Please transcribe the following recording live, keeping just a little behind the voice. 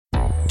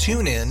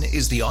TuneIn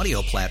is the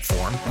audio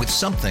platform with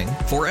something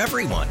for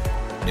everyone.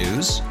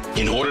 News.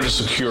 In order to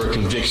secure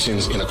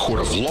convictions in a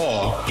court of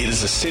law, it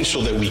is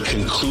essential that we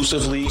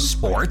conclusively.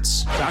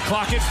 Sports. Shot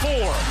clock at 4.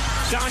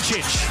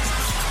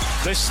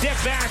 Doncic. The step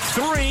back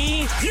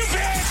 3. You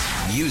bet.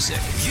 Music.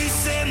 You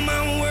set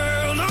my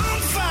world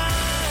on fire.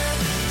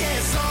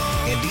 Yes,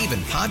 and even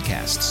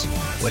podcasts.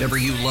 Whatever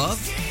you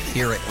love,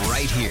 hear it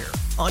right here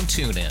on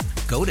TuneIn.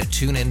 Go to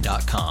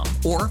TuneIn.com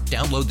or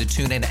download the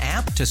TuneIn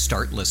app to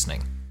start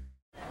listening.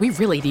 We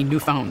really need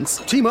new phones.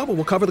 T-Mobile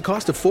will cover the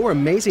cost of 4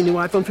 amazing new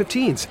iPhone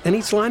 15s, and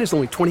each line is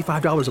only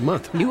 $25 a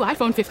month. New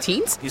iPhone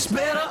 15s? It's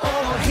better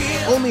over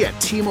here. Only at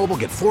T-Mobile,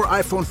 get 4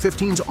 iPhone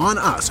 15s on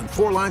us and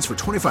 4 lines for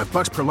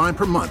 $25 per line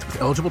per month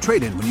with eligible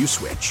trade-in when you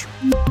switch.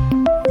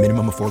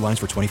 Minimum of 4 lines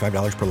for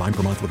 $25 per line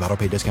per month with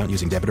autopay discount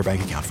using debit or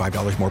bank account.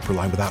 $5 more per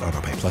line without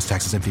autopay, plus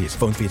taxes and fees.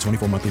 Phone fee at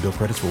 24 monthly bill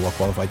credits for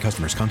well-qualified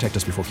customers. Contact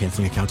us before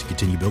canceling account to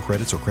continue bill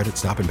credits or credit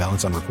stop and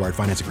balance on required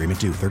finance agreement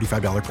due.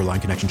 $35 per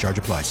line connection charge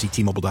applies. See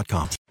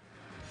T-Mobile.com.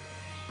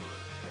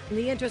 In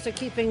the interest of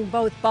keeping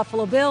both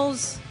Buffalo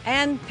Bills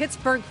and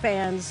Pittsburgh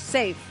fans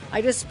safe,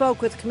 I just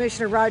spoke with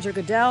Commissioner Roger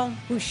Goodell,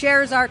 who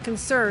shares our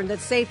concern that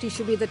safety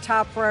should be the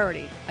top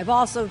priority. I've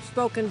also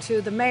spoken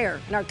to the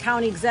mayor and our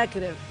county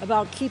executive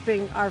about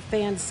keeping our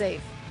fans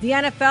safe. The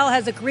NFL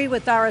has agreed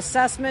with our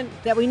assessment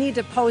that we need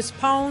to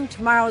postpone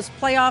tomorrow's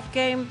playoff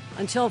game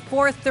until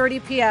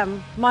 4:30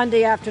 p.m.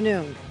 Monday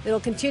afternoon.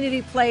 It'll continue to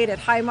be played at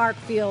Highmark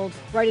Field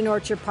right in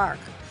Orchard Park.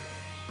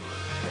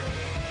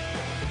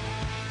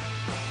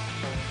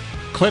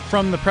 Clip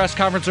from the press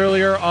conference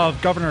earlier of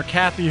Governor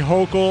Kathy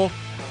Hochul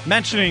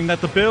mentioning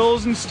that the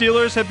Bills and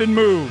Steelers have been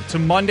moved to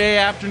Monday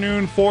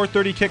afternoon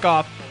 4:30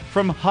 kickoff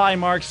from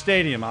Highmark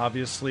Stadium.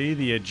 Obviously,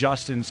 the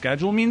adjust in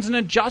schedule means an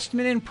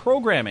adjustment in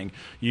programming.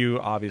 You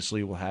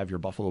obviously will have your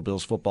Buffalo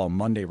Bills football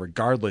Monday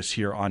regardless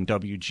here on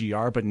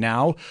WGR, but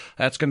now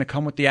that's going to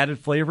come with the added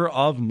flavor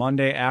of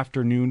Monday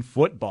afternoon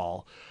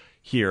football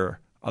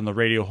here on the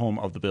radio home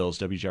of the Bills,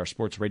 WGR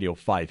Sports Radio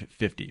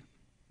 550.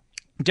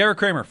 Derek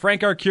Kramer,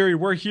 Frank Arcuri,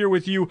 we're here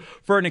with you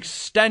for an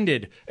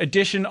extended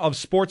edition of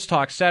Sports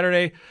Talk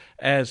Saturday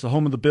as the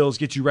home of the Bills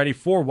gets you ready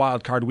for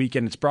Wild Card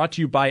Weekend. It's brought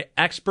to you by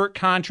Expert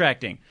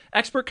Contracting.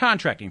 Expert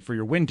Contracting for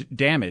your wind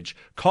damage.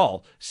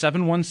 Call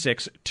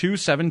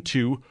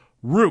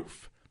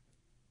 716-272-ROOF.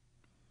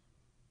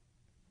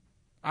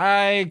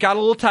 I got a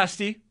little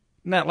testy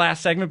in that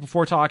last segment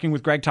before talking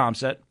with Greg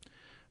Thompson,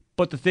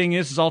 but the thing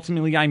is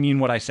ultimately I mean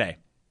what I say.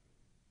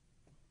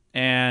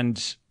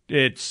 And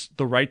it's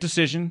the right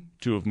decision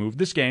to have moved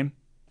this game,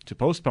 to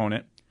postpone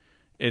it.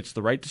 It's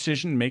the right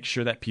decision to make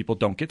sure that people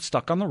don't get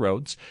stuck on the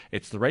roads.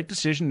 It's the right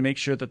decision to make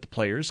sure that the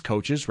players,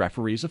 coaches,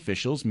 referees,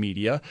 officials,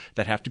 media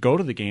that have to go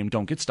to the game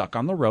don't get stuck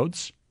on the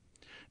roads.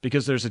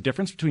 Because there's a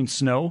difference between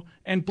snow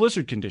and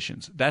blizzard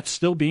conditions. That's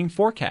still being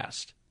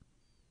forecast.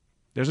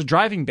 There's a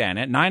driving ban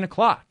at 9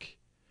 o'clock.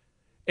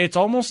 It's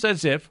almost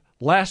as if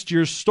last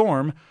year's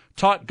storm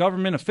taught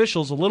government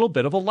officials a little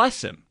bit of a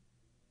lesson.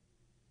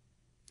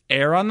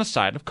 Err on the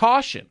side of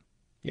caution.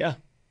 Yeah,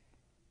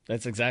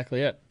 that's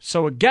exactly it.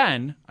 So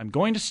again, I'm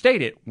going to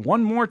state it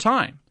one more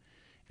time.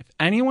 If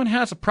anyone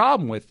has a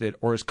problem with it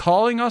or is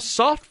calling us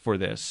soft for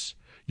this,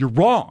 you're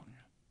wrong.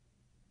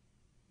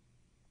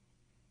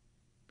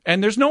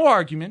 And there's no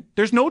argument.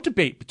 There's no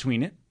debate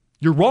between it.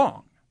 You're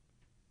wrong.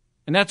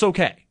 And that's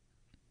okay.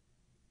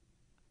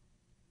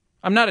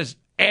 I'm not as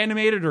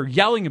animated or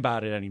yelling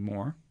about it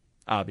anymore,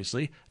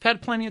 obviously. I've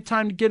had plenty of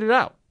time to get it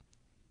out.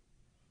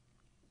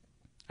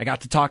 I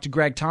got to talk to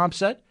Greg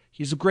Thompson.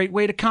 He's a great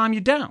way to calm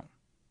you down.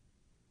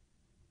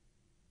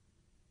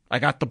 I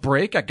got the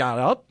break. I got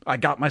up. I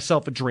got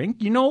myself a drink.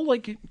 You know,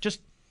 like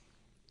just...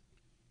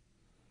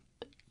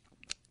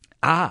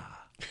 We're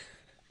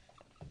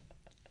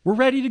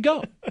ready to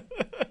go.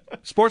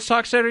 Sports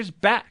Talk Saturday's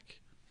back.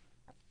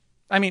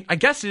 I mean, I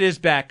guess it is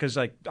back because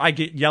like I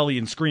get yelly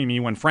and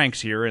screamy when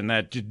Frank's here, and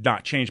that did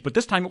not change. But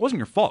this time it wasn't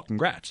your fault.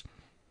 Congrats.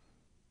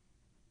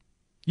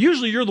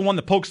 Usually you're the one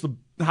that pokes the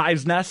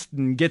hive's nest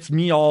and gets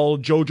me all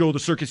JoJo the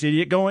circus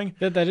idiot going.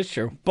 That is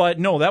true. But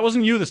no, that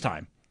wasn't you this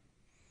time.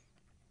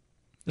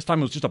 This time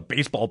it was just a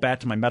baseball bat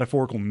to my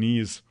metaphorical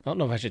knees. I don't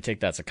know if I should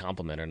take that as a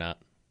compliment or not.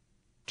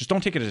 Just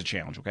don't take it as a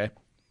challenge, okay?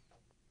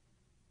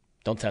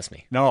 Don't test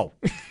me. No,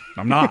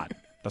 I'm not.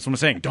 That's what I'm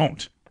saying.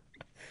 Don't.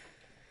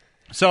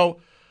 So,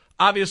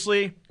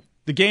 obviously,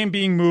 the game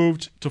being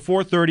moved to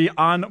 4:30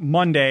 on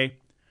Monday,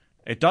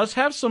 it does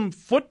have some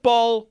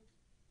football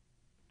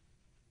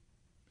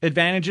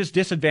advantages,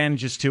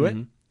 disadvantages to it.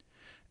 Mm-hmm.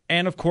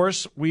 And, of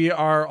course, we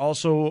are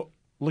also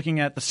looking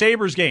at the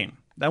Sabres game.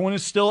 That one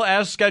is still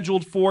as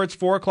scheduled for its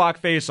 4 o'clock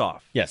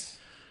face-off. Yes.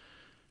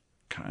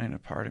 Kind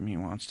of part of me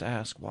wants to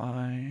ask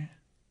why.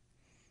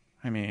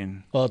 I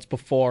mean... Well, it's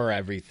before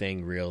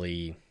everything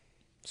really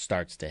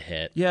starts to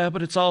hit. Yeah,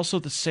 but it's also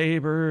the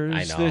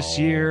Sabres this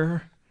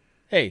year.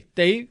 Hey,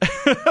 they...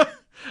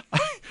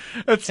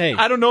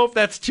 I don't know if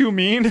that's too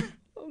mean.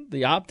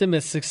 The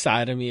optimistic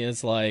side of me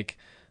is like,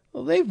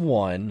 well, they've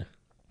won.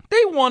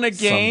 They won a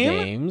game.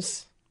 Some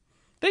games.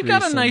 They've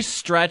got a nice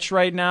stretch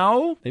right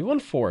now. They won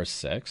 4 or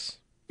 6.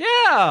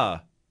 Yeah.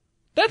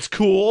 That's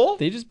cool.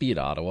 They just beat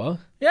Ottawa.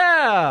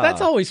 Yeah.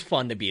 That's always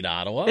fun to beat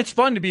Ottawa. It's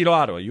fun to beat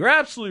Ottawa. You're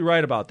absolutely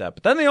right about that.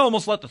 But then they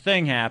almost let the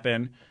thing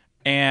happen,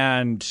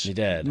 and they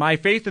did. My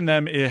faith in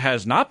them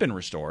has not been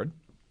restored.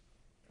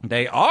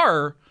 They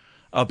are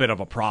a bit of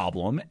a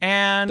problem,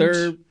 and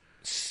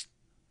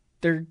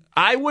they're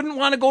I wouldn't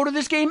want to go to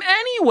this game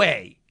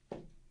anyway.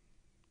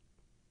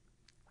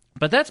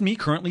 But that's me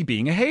currently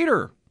being a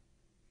hater.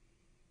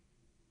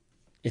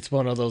 It's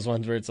one of those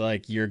ones where it's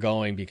like you're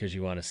going because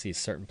you want to see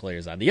certain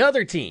players on the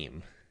other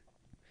team.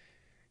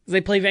 They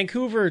play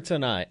Vancouver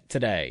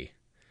today.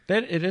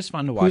 It is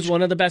fun to watch. Who's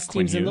one of the best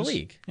Quinn teams in the Hughes.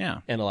 league. Yeah.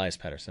 And Elias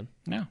Pettersson.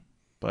 Yeah.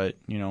 But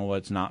you know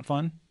what's not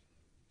fun?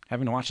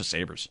 Having to watch the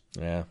Sabres.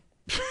 Yeah.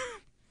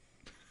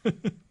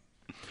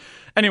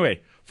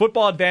 Anyway,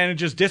 football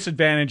advantages,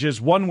 disadvantages,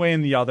 one way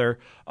and the other,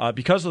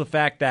 because of the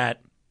fact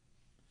that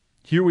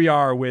here we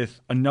are with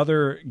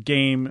another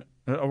game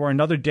or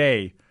another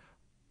day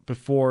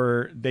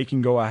before they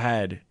can go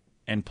ahead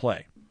and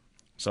play.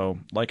 So,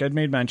 like I'd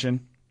made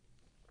mention,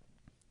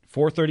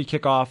 4:30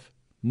 kickoff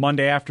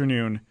Monday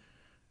afternoon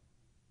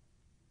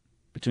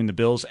between the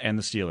Bills and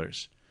the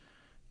Steelers.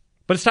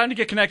 But it's time to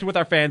get connected with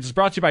our fans. It's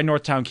brought to you by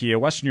Northtown Kia,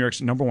 Western New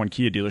York's #1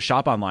 Kia dealer.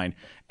 Shop online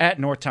at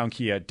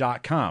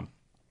northtownkia.com.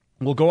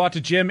 We'll go out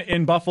to Jim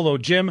in Buffalo.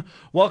 Jim,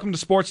 welcome to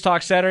Sports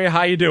Talk Saturday.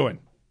 How you doing?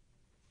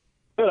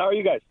 Good. How are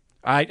you guys?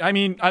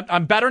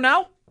 I'm better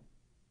now.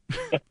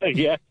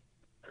 Yeah.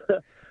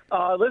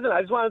 Listen,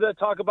 I just wanted to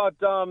talk about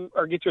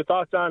or get your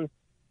thoughts on,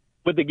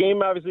 with the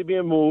game obviously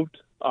being moved,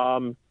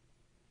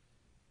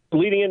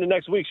 leading into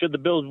next week, should the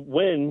Bills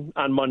win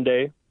on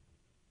Monday,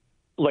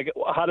 like,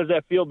 how does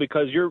that feel?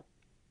 Because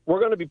we're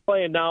going to be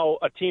playing now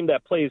a team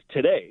that plays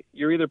today.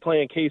 You're either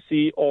playing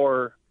KC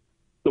or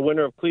the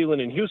winner of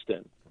Cleveland and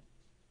Houston.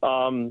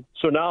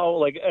 So now,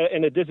 like,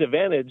 in a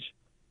disadvantage,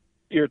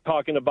 you're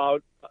talking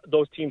about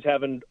those teams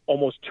having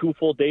almost 2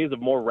 full days of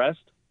more rest.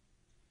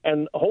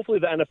 And hopefully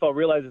the NFL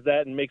realizes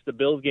that and makes the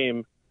Bills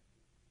game,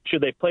 should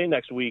they play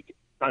next week,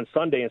 on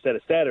Sunday instead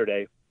of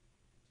Saturday.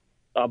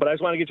 But I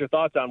just want to get your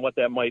thoughts on what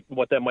that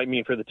might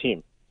mean for the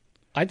team.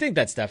 I think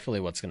that's definitely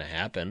what's going to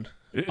happen.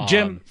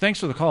 Jim, thanks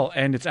for the call.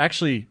 And it's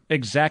actually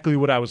exactly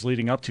what I was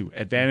leading up to,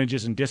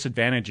 advantages and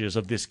disadvantages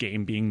of this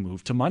game being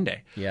moved to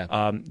Monday.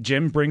 Yeah.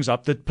 Jim brings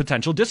up the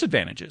potential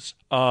disadvantages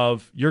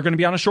of you're going to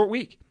be on a short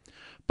week.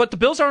 But the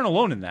Bills aren't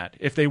alone in that.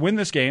 If they win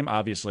this game,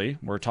 obviously,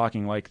 we're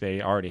talking like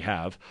they already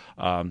have.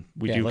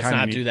 We do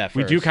kind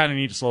of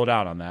need to slow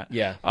down on that.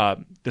 Yeah.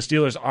 The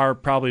Steelers are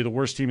probably the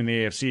worst team in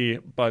the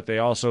AFC, but they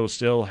also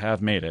still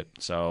have made it.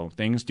 So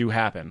things do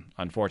happen,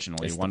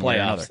 unfortunately, it's one the way or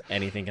playoffs. another.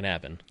 Anything can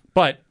happen.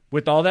 But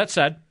with all that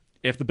said,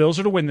 if the Bills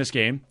are to win this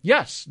game,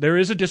 yes, there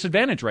is a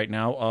disadvantage right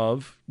now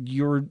of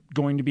you're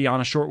going to be on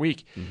a short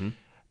week. Mm-hmm.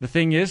 The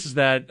thing is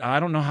that I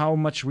don't know how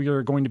much we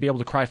are going to be able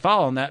to cry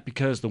foul on that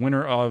because the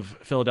winner of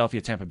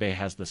Philadelphia-Tampa Bay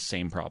has the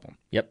same problem.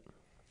 Yep.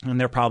 And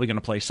they're probably going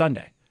to play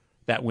Sunday,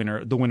 the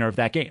winner of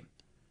that game.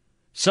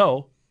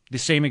 So the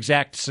same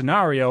exact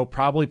scenario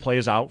probably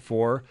plays out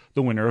for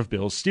the winner of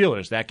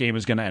Bills-Steelers. That game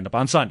is going to end up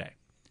on Sunday.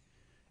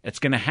 It's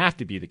going to have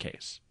to be the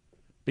case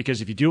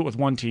because if you do it with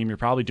one team, you're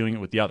probably doing it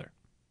with the other.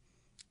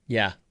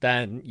 Yeah,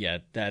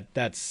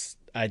 that's.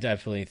 I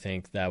definitely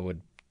think that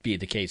would be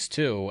the case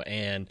too.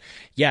 And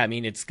yeah, I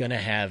mean, it's going to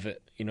have,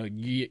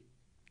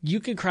 you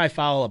can cry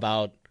foul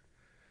about.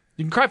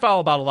 You can cry foul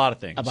about a lot of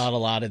things. About a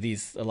lot of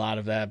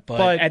that.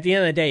 But at the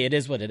end of the day, it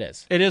is what it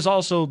is. It is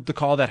also the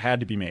call that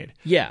had to be made.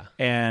 Yeah.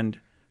 And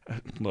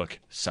look,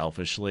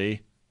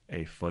 selfishly,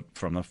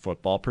 from a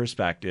football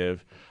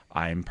perspective,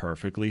 I'm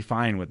perfectly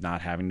fine with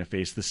not having to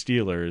face the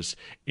Steelers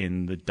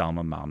in the dumb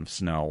amount of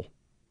snow.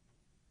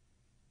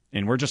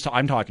 And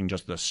I'm talking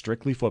just the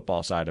strictly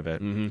football side of it.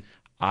 Mm-hmm.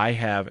 I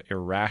have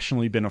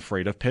irrationally been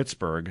afraid of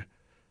Pittsburgh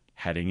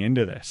heading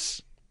into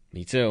this.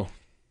 Me too.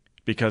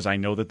 Because I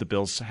know that the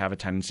Bills have a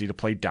tendency to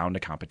play down to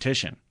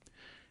competition.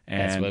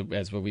 And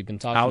that's what we've been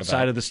talking about.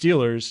 Outside of the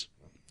Steelers,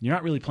 you're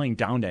not really playing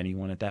down to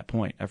anyone at that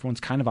point. Everyone's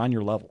kind of on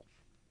your level.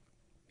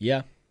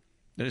 Yeah.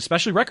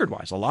 Especially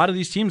record-wise. A lot of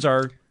these teams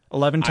are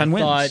 11-10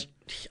 wins.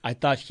 I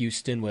thought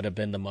Houston would have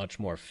been the much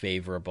more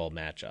favorable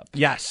matchup.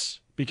 Yes,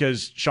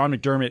 because Sean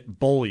McDermott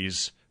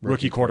bullies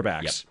rookie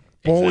quarterbacks. Yep,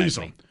 bullies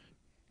them.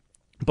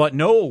 But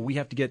no, we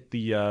have to get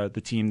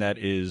the team that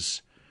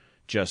is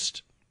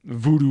just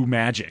voodoo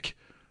magic.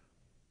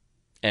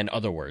 And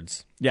other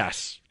words.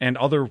 Yes, and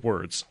other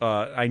words.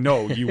 I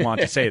know you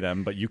want to say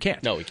them, but you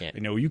can't. No, we can't.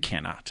 No, you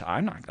cannot.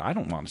 I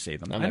don't want to say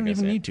them. I don't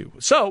even need to.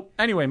 So,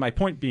 anyway, my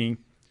point being,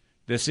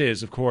 this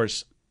is, of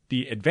course,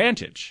 the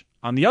advantage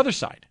on the other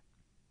side.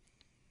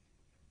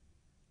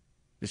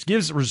 This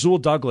gives Rasul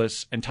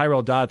Douglas and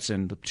Tyrell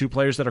Dodson, the two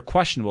players that are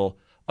questionable,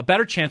 a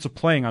better chance of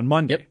playing on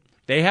Monday. Yep.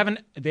 They have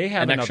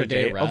another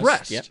day of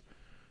rest. Yep.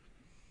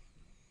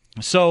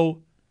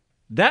 So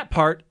that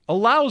part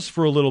allows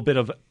for a little bit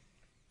of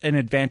an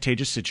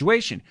advantageous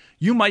situation.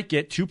 You might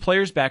get two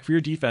players back for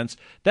your defense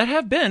that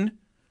have been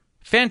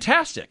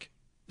fantastic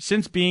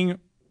since being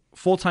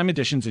full-time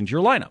additions into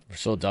your lineup.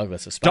 So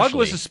Douglas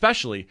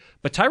especially.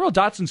 But Tyrel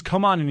Dodson's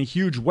come on in a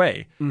huge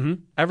way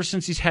ever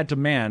since he's had to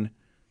man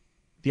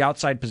the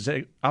outside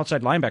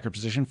linebacker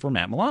position for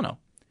Matt Milano.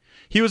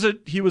 He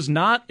was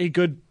not a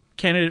good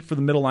candidate for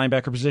the middle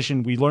linebacker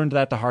position. We learned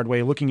that the hard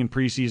way. Looking in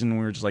preseason, we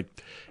were just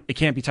like, it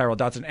can't be Tyrel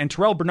Dodson. And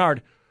Terrell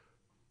Bernard,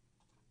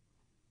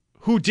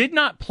 who did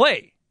not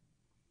play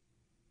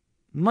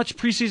much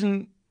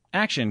preseason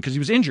action because he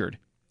was injured,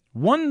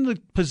 won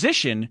the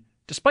position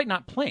despite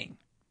not playing.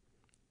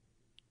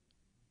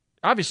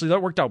 Obviously,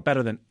 that worked out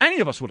better than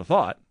any of us would have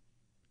thought.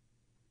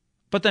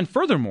 But then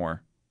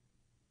furthermore,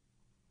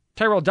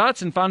 Tyrel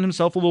Dodson found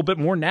himself a little bit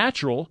more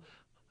natural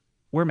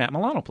where Matt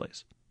Milano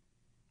plays.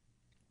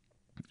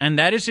 And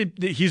that is,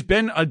 he's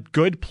been a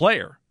good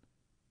player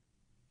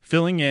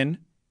filling in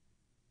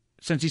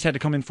since he's had to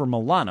come in for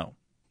Milano,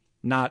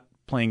 not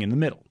playing in the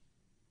middle.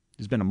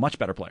 He's been a much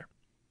better player.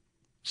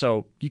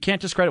 So you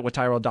can't discredit what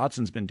Tyrel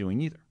Dodson's been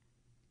doing either.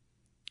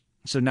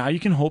 So now you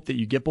can hope that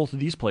you get both of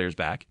these players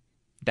back.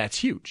 That's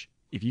huge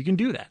if you can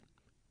do that.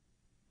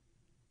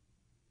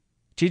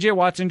 TJ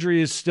Watt's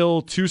injury is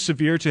still too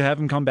severe to have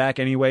him come back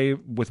anyway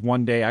with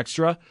 1 day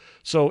extra.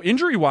 So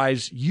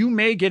injury-wise, you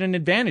may get an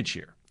advantage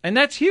here. And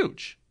that's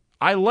huge.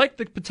 I like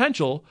the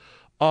potential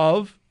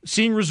of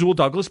seeing Rasul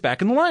Douglas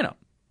back in the lineup.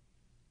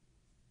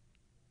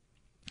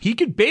 He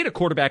could bait a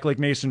quarterback like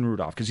Mason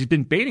Rudolph because he's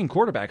been baiting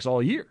quarterbacks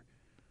all year.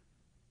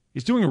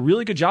 He's doing a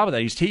really good job of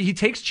that. He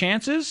takes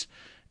chances,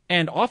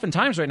 and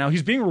oftentimes right now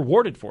he's being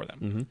rewarded for them.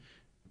 Mm-hmm.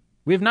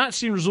 We have not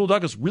seen Rasul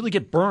Douglas really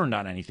get burned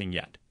on anything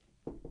yet.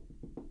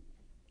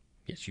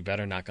 Yes, you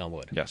better knock on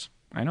wood. Yes,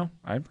 I know.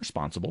 I'm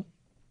responsible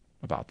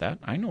about that.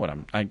 I know what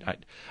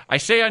I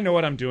say I know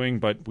what I'm doing,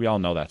 but we all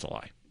know that's a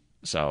lie.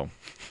 So,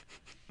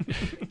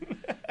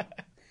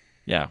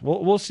 yeah,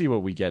 we'll see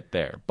what we get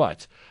there.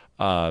 But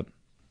that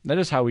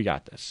is how we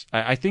got this.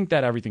 I think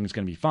that everything's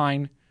going to be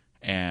fine,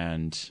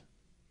 and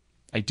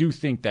I do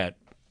think that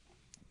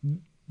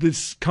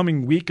this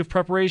coming week of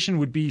preparation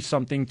would be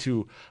something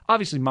to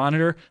obviously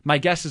monitor. My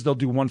guess is they'll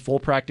do 1 full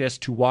practice,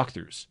 2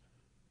 walkthroughs.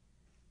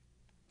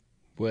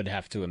 Would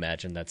have to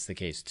imagine that's the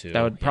case too.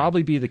 That would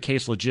probably be the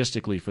case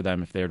logistically for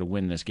them if they're to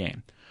win this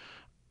game.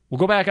 We'll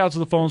go back out to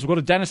the phones. We'll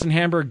go to Dennis in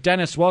Hamburg.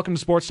 Dennis, welcome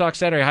to Sports Talk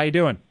Saturday. How you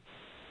doing?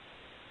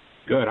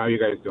 Good. How are you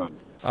guys doing?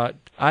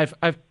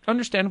 I've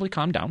understandably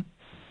calmed down.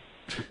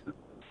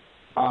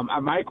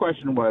 My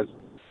question was,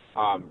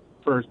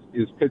 first,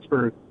 is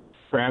Pittsburgh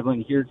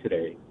traveling here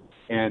today?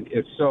 And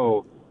if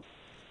so,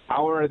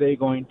 how are they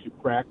going to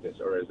practice?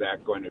 Or is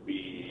that going to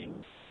be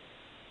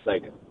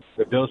like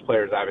the Bills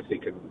players obviously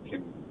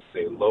can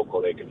stay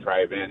local, they can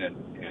drive in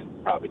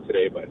and probably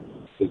today, but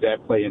does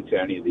that play into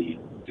any of the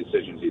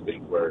decisions you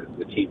think where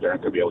the teams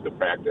aren't going to be able to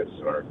practice,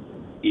 or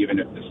even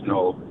if the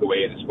snow, the way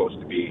it is supposed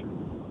to be,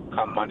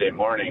 come Monday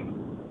morning,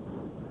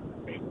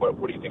 I mean, what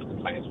do you think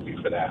the plans would be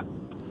for that?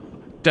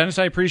 Dennis,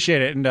 I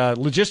appreciate it. And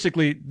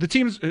logistically, the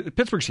teams,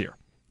 Pittsburgh's here.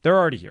 They're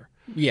already here.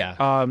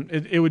 Yeah.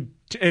 It would,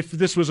 if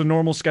this was a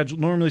normally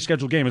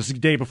scheduled game, it's the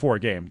day before a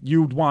game,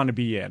 you'd want to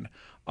be in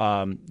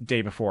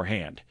day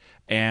beforehand.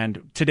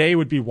 And today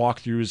would be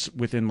walkthroughs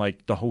within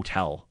like the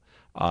hotel.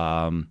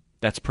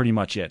 That's pretty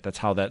much it. That's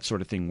how that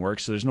sort of thing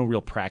works. So there's no real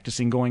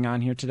practicing going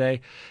on here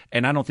today.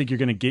 And I don't think you're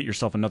going to get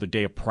yourself another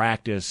day of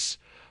practice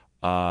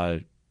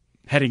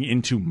heading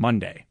into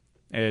Monday.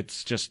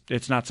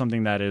 It's not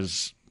something that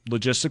is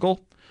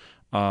logistical.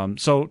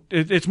 So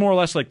it's more or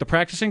less like the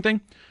practicing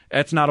thing.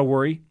 That's not a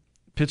worry.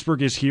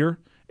 Pittsburgh is here.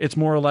 It's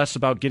more or less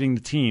about getting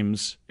the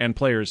teams and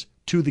players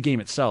to the game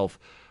itself,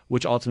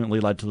 which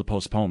ultimately led to the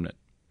postponement.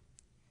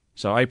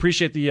 So I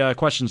appreciate the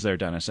questions there,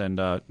 Dennis. And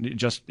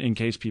just in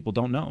case people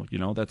don't know,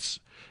 it's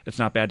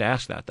not bad to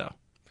ask that, though.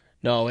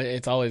 No,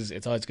 it's always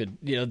good.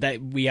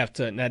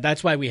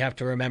 That's why we have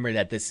to remember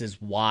that this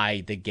is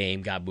why the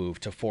game got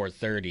moved to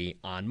 4:30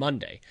 on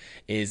Monday.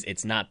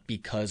 It's not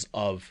because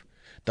of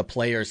the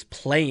players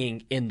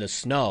playing in the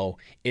snow.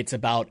 It's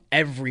about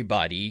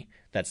everybody.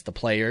 That's the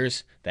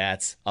players,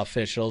 that's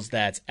officials,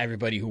 that's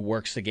everybody who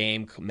works the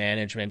game,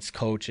 managements,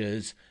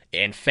 coaches,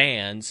 and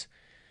fans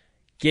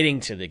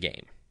getting to the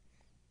game.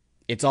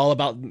 It's all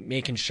about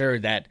making sure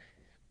that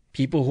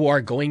people who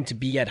are going to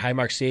be at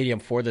Highmark Stadium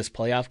for this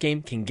playoff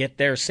game can get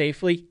there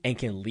safely and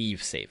can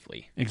leave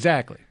safely.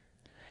 Exactly.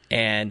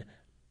 And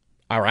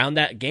around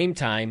that game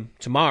time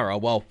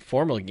tomorrow,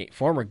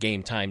 former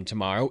game time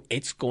tomorrow,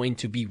 it's going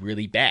to be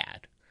really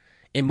bad.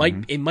 It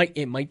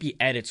might be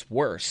at its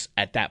worst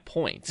at that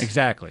point.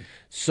 Exactly.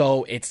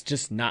 So it's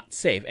just not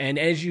safe. And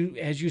as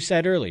you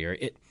said earlier,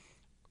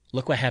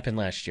 look what happened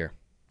last year.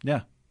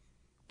 Yeah.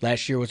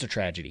 Last year was a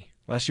tragedy.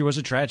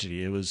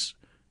 It was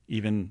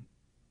even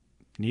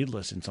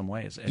needless in some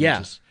ways. And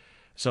yeah.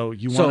 So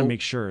you want to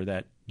make sure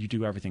that you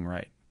do everything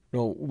right.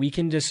 No, we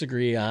can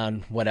disagree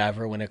on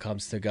whatever when it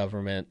comes to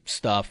government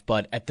stuff,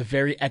 but at the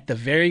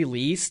very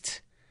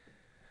least,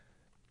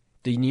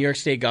 the New York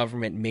State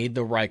government made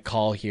the right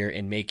call here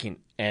in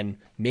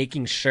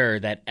making sure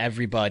that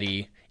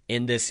everybody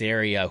in this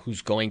area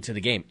who's going to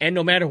the game. And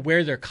no matter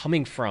where they're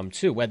coming from,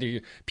 too, whether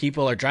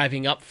people are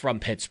driving up from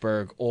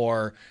Pittsburgh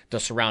or the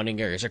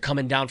surrounding areas, or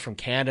coming down from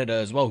Canada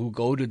as well, who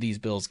go to these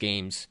Bills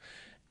games,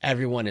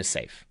 everyone is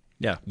safe.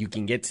 Yeah. You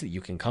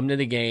can come to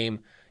the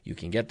game, you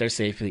can get there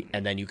safely,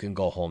 and then you can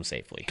go home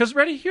safely. Because,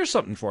 Reddy, here's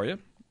something for you.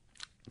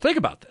 Think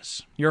about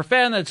this. You're a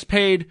fan that's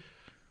paid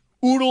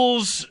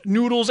oodles,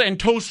 noodles, and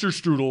toaster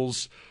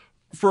strudels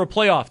for a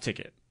playoff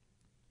ticket.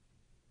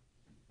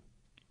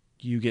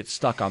 You get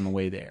stuck on the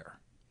way there.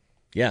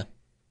 Yeah.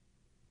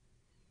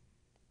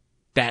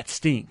 That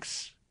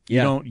stinks.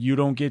 Yeah. You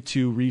don't get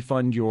to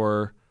refund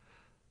your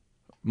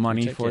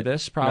money for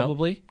this,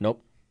 probably.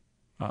 Nope.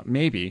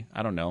 Maybe.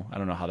 I don't know. I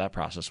don't know how that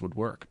process would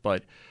work,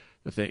 but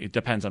it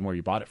depends on where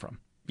you bought it from.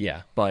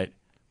 Yeah. But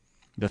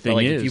the thing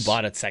is, if you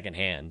bought it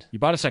secondhand.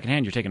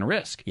 You're taking a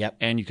risk. Yep.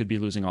 And you could be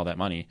losing all that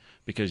money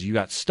because you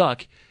got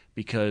stuck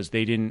because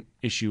they didn't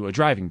issue a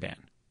driving ban.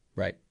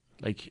 Right.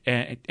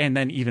 And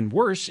then even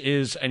worse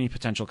is any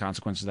potential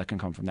consequences that can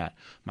come from that.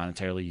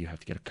 Monetarily, you have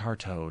to get a car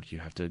towed. You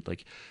have to,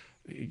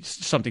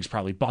 something's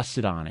probably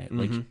busted on it.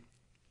 Mm-hmm.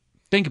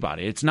 Think about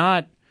it.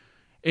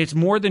 It's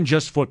more than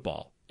just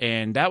football.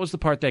 And that was the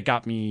part that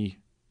got me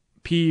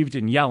peeved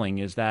and yelling,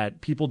 is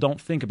that people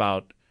don't think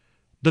about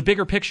the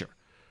bigger picture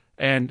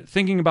and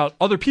thinking about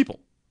other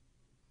people,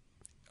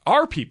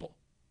 our people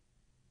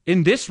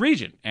in this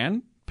region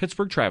and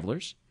Pittsburgh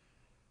Travelers.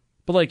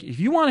 But if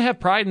you want to have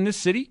pride in this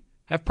city,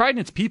 have pride in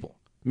its people.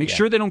 Make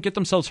sure they don't get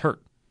themselves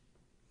hurt.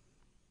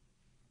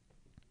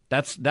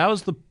 That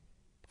was the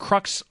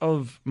crux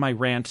of my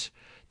rant.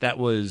 That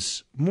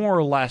was more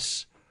or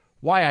less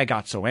why I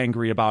got so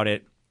angry about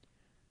it.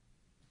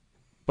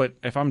 But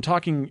if I'm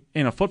talking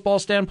in a football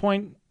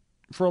standpoint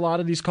for a lot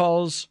of these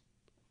calls,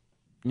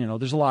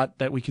 there's a lot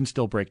that we can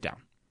still break down.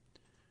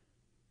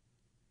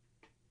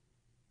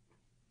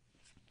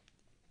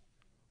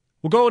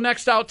 We'll go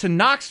next out to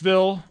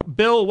Knoxville.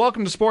 Bill,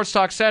 welcome to Sports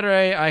Talk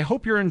Saturday. I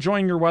hope you're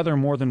enjoying your weather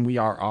more than we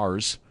are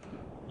ours.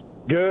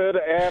 Good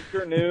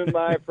afternoon,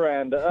 my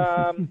friend.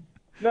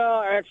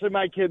 No, actually,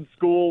 my kid's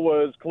school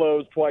was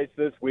closed twice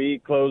this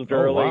week, closed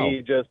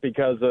early just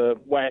because of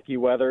wacky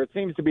weather. It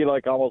seems to be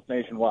almost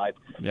nationwide.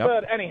 Yep.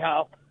 But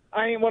anyhow,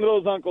 I ain't one of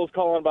those uncles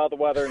calling about the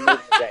weather in this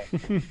day.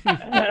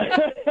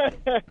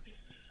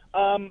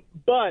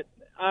 But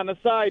on a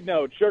side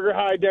note, Sugar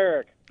High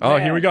Derek. Oh,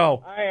 here we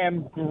go. I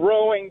am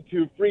growing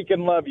to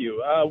freaking love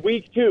you.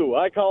 Week 2,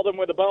 I called him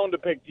with a bone to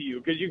pick to you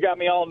because you got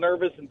me all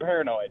nervous and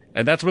paranoid.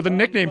 And that's where the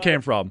nickname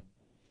came from.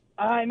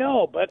 I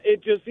know, but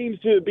it just seems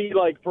to be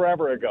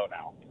forever ago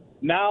now.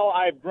 Now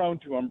I've grown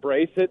to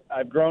embrace it.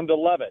 I've grown to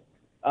love it.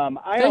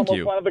 I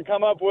almost wanted to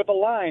come up with a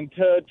line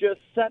to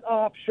just set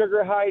off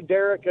Sugar High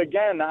Derek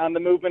again on the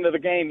movement of the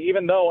game,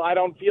 even though I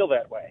don't feel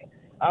that way.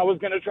 I was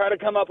going to try to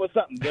come up with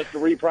something just to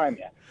reprime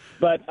you,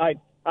 but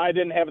I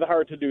didn't have the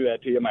heart to do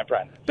that to you, my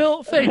friend.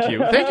 Bill, thank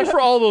you. Thank you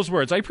for all those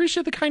words. I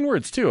appreciate the kind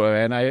words, too,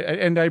 and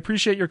I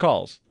appreciate your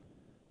calls.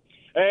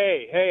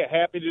 Hey,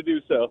 happy to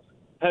do so.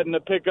 Heading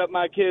to pick up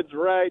my kids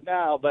right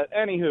now, but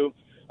anywho,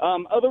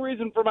 other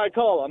reason for my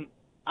call,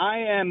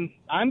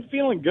 I'm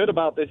feeling good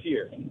about this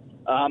year.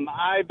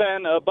 I've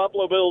been a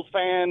Buffalo Bills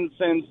fan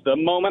since the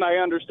moment I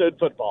understood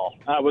football.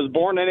 I was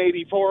born in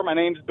 '84. My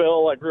name's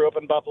Bill. I grew up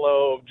in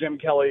Buffalo. Jim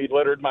Kelly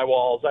littered my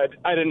walls.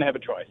 I didn't have a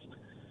choice.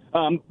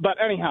 But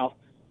anyhow,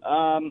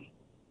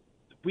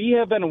 we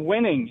have been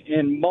winning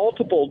in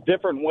multiple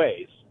different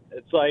ways.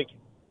 It's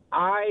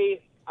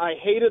I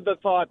hated the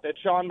thought that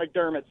Sean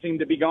McDermott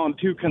seemed to be going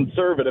too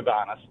conservative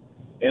on us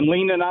and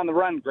leaning on the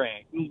run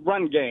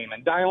game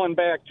and dialing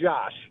back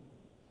Josh.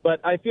 But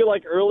I feel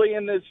like early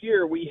in this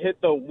year we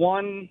hit the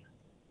one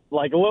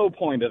low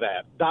point of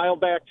that, dial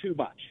back too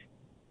much,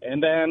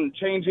 and then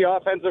change the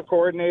offensive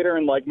coordinator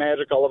and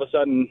magic all of a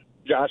sudden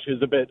Josh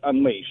is a bit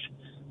unleashed.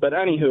 But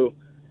anywho,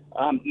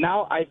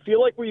 now I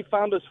feel like we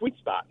found a sweet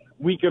spot.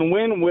 We can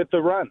win with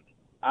the run.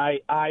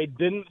 I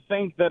didn't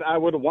think that I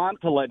would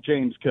want to let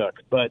James cook,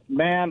 but,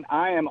 man,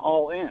 I am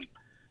all in.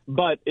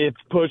 But if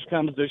push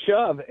comes to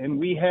shove and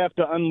we have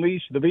to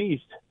unleash the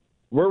beast,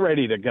 we're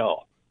ready to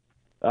go.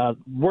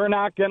 We're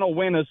not going to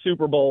win a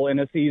Super Bowl in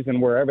a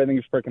season where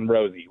everything's freaking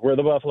rosy. We're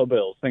the Buffalo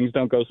Bills. Things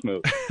don't go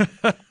smooth.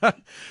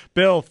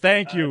 Bill,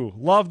 thank you.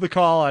 Love the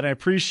call, and I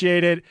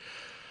appreciate it.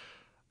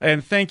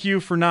 And thank you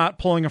for not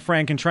pulling a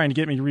Frank and trying to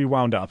get me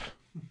rewound up.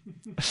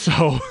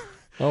 So...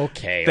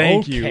 Okay.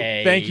 Thank you.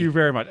 Thank you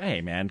very much.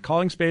 Hey, man,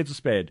 calling spades a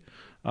spade.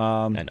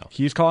 I know.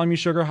 He's calling me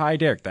Sugar High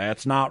Derek.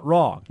 That's not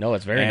wrong. No,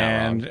 it's very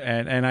not wrong.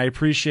 And I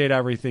appreciate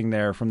everything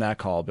there from that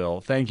call,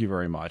 Bill. Thank you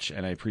very much,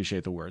 and I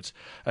appreciate the words.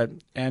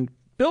 And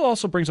Bill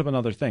also brings up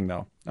another thing,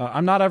 though.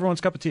 I'm not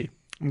everyone's cup of tea.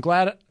 I'm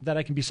glad that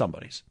I can be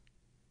somebody's.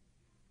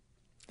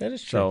 That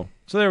is true.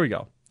 So there we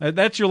go.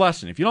 That's your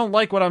lesson. If you don't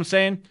like what I'm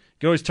saying,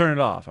 you can always turn it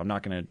off. I'm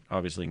not going to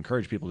obviously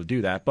encourage people to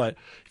do that, but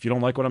if you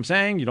don't like what I'm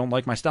saying, you don't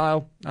like my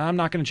style, I'm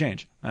not going to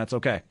change. That's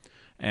okay.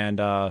 And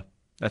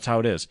that's how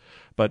it is.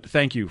 But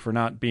thank you for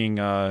not being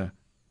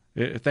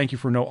thank you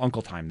for no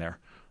uncle time there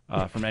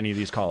from any of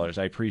these callers.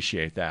 I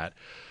appreciate that.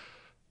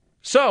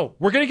 So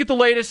we're going to get the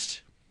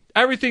latest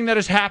everything that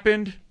has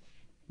happened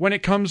when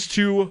it comes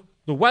to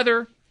the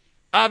weather.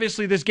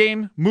 Obviously, this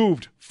game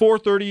moved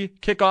 4:30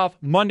 kickoff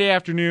Monday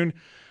afternoon,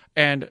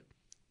 and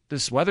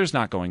this weather's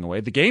not going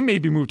away. The game may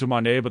be moved to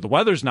Monday, but the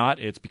weather's not.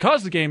 It's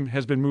because the game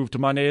has been moved to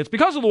Monday. It's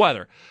because of the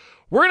weather.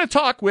 We're going to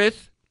talk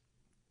with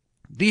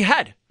the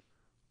head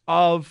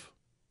of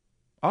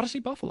Odyssey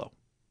Buffalo.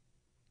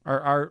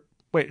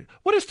 Wait,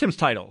 what is Tim's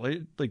title?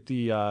 Like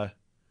the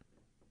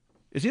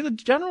is he the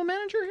general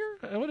manager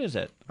here? What is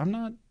it? I'm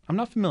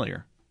not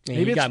familiar.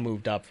 Maybe he got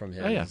moved up from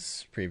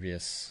his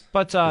previous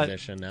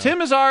position now. Tim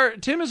is our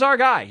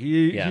guy.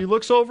 He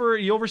looks over,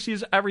 he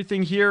oversees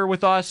everything here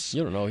with us.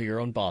 You don't know who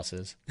your own boss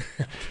is.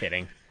 I'm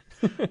kidding.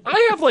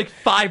 I have like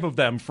 5 of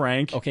them,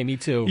 Frank. Okay, me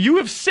too. You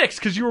have 6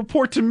 because you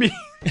report to me.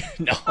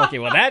 No, okay,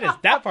 well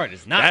that part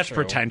is not That's true.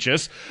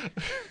 pretentious.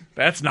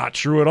 That's not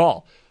true at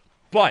all.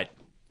 But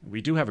we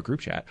do have a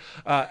group chat.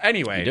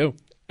 Anyway, we do.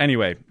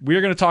 Anyway, we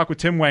are going to talk with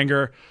Tim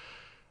Wenger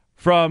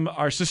from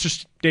our sister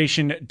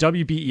station,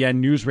 WBEN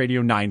News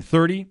Radio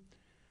 930.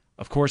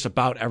 Of course,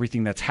 about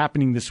everything that's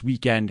happening this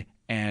weekend.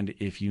 And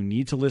if you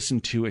need to listen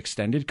to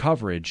extended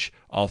coverage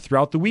all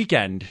throughout the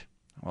weekend,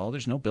 well,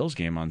 there's no Bills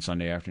game on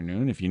Sunday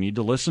afternoon. If you need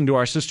to listen to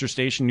our sister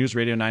station, News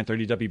Radio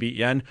 930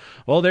 WBEN,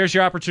 well, there's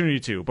your opportunity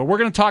to. But we're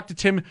going to talk to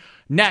Tim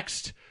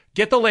next.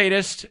 Get the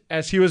latest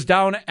as he was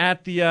down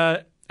at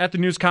the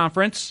news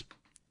conference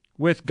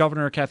with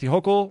Governor Kathy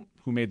Hochul,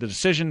 who made the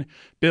decision.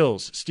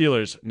 Bills,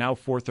 Steelers, now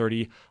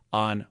 4:30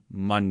 on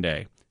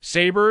Monday.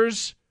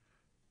 Sabres,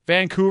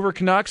 Vancouver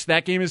Canucks,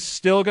 that game is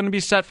still going to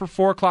be set for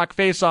 4 o'clock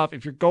face-off.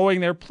 If you're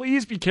going there,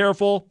 please be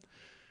careful.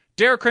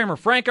 Derek Kramer,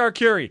 Frank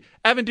Arcuri,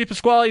 Evan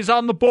DePasquale is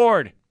on the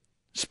board.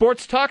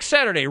 Sports Talk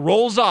Saturday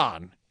rolls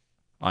on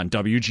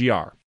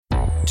WGR.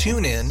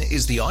 TuneIn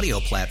is the audio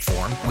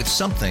platform with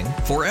something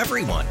for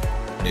everyone.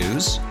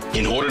 News.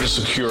 In order to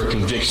secure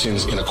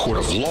convictions in a court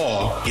of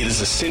law, it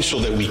is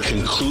essential that we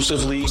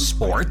conclusively.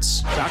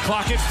 Sports. Shot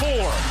clock at 4.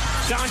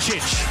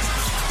 Doncic.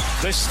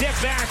 The step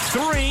back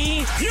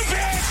 3. You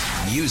bet.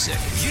 Music.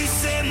 You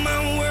set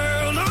my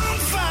world on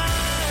fire.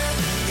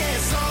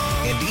 Yes,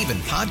 and even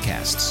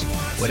podcasts.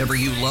 Whatever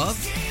you love,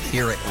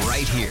 hear it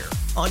right here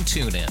on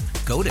TuneIn.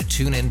 Go to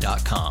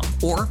TuneIn.com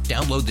or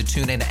download the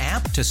TuneIn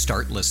app to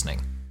start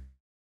listening.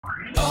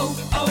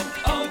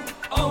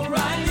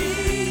 O'Reilly.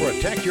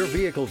 Protect your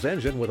vehicle's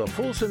engine with a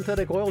full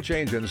synthetic oil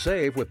change and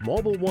save with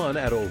Mobil 1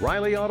 at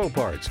O'Reilly Auto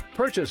Parts.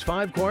 Purchase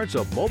 5 quarts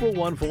of Mobil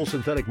 1 full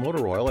synthetic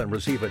motor oil and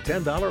receive a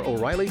 $10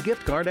 O'Reilly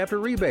gift card after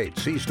rebate.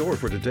 See store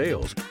for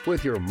details.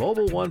 With your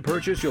Mobil 1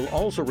 purchase, you'll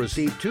also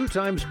receive 2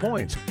 times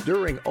points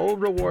during O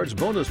Rewards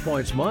Bonus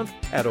Points Month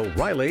at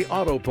O'Reilly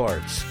Auto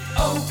Parts.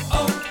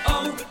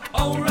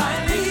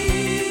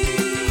 O'Reilly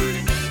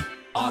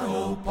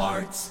Auto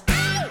Parts.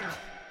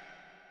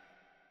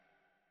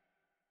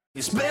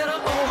 It's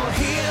better over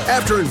here.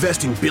 After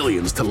investing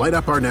billions to light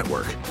up our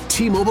network,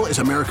 T-Mobile is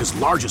America's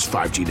largest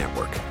 5G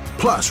network.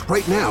 Plus,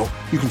 right now,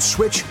 you can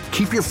switch,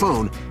 keep your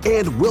phone,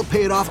 and we'll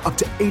pay it off up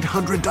to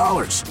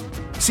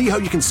 $800. See how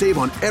you can save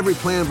on every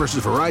plan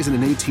versus Verizon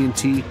and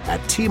AT&T at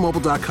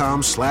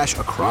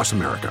T-Mobile.com/across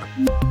America.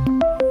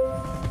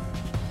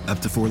 Up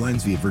to 4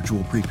 lines via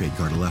virtual prepaid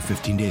card. Allow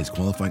 15 days.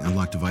 Qualifying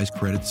unlocked device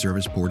credit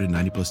service ported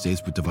 90+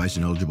 days with device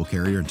and eligible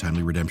carrier and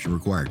timely redemption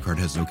required. Card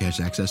has no cash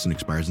access and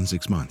expires in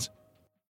 6 months.